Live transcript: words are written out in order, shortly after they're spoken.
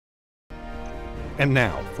And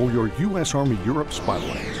now for your U.S. Army Europe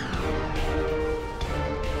Spotlight.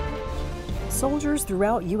 Soldiers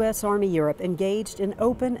throughout U.S. Army Europe engaged in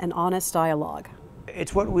open and honest dialogue.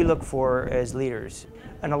 It's what we look for as leaders,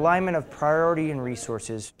 an alignment of priority and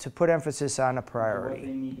resources to put emphasis on a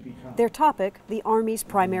priority. Their topic, the Army's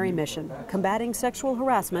primary mission, combating sexual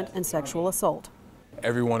harassment and sexual assault.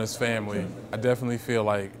 Everyone is family. I definitely feel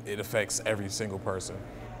like it affects every single person.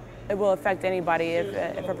 It will affect anybody.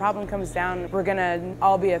 If a problem comes down, we're going to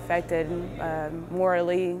all be affected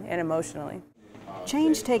morally and emotionally.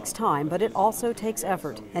 Change takes time, but it also takes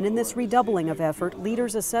effort. And in this redoubling of effort,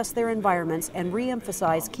 leaders assess their environments and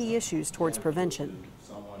re-emphasize key issues towards prevention.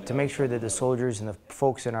 To make sure that the soldiers and the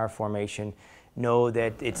folks in our formation know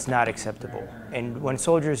that it's not acceptable. And when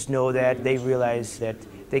soldiers know that, they realize that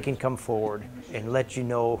they can come forward and let you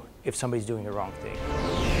know if somebody's doing the wrong thing.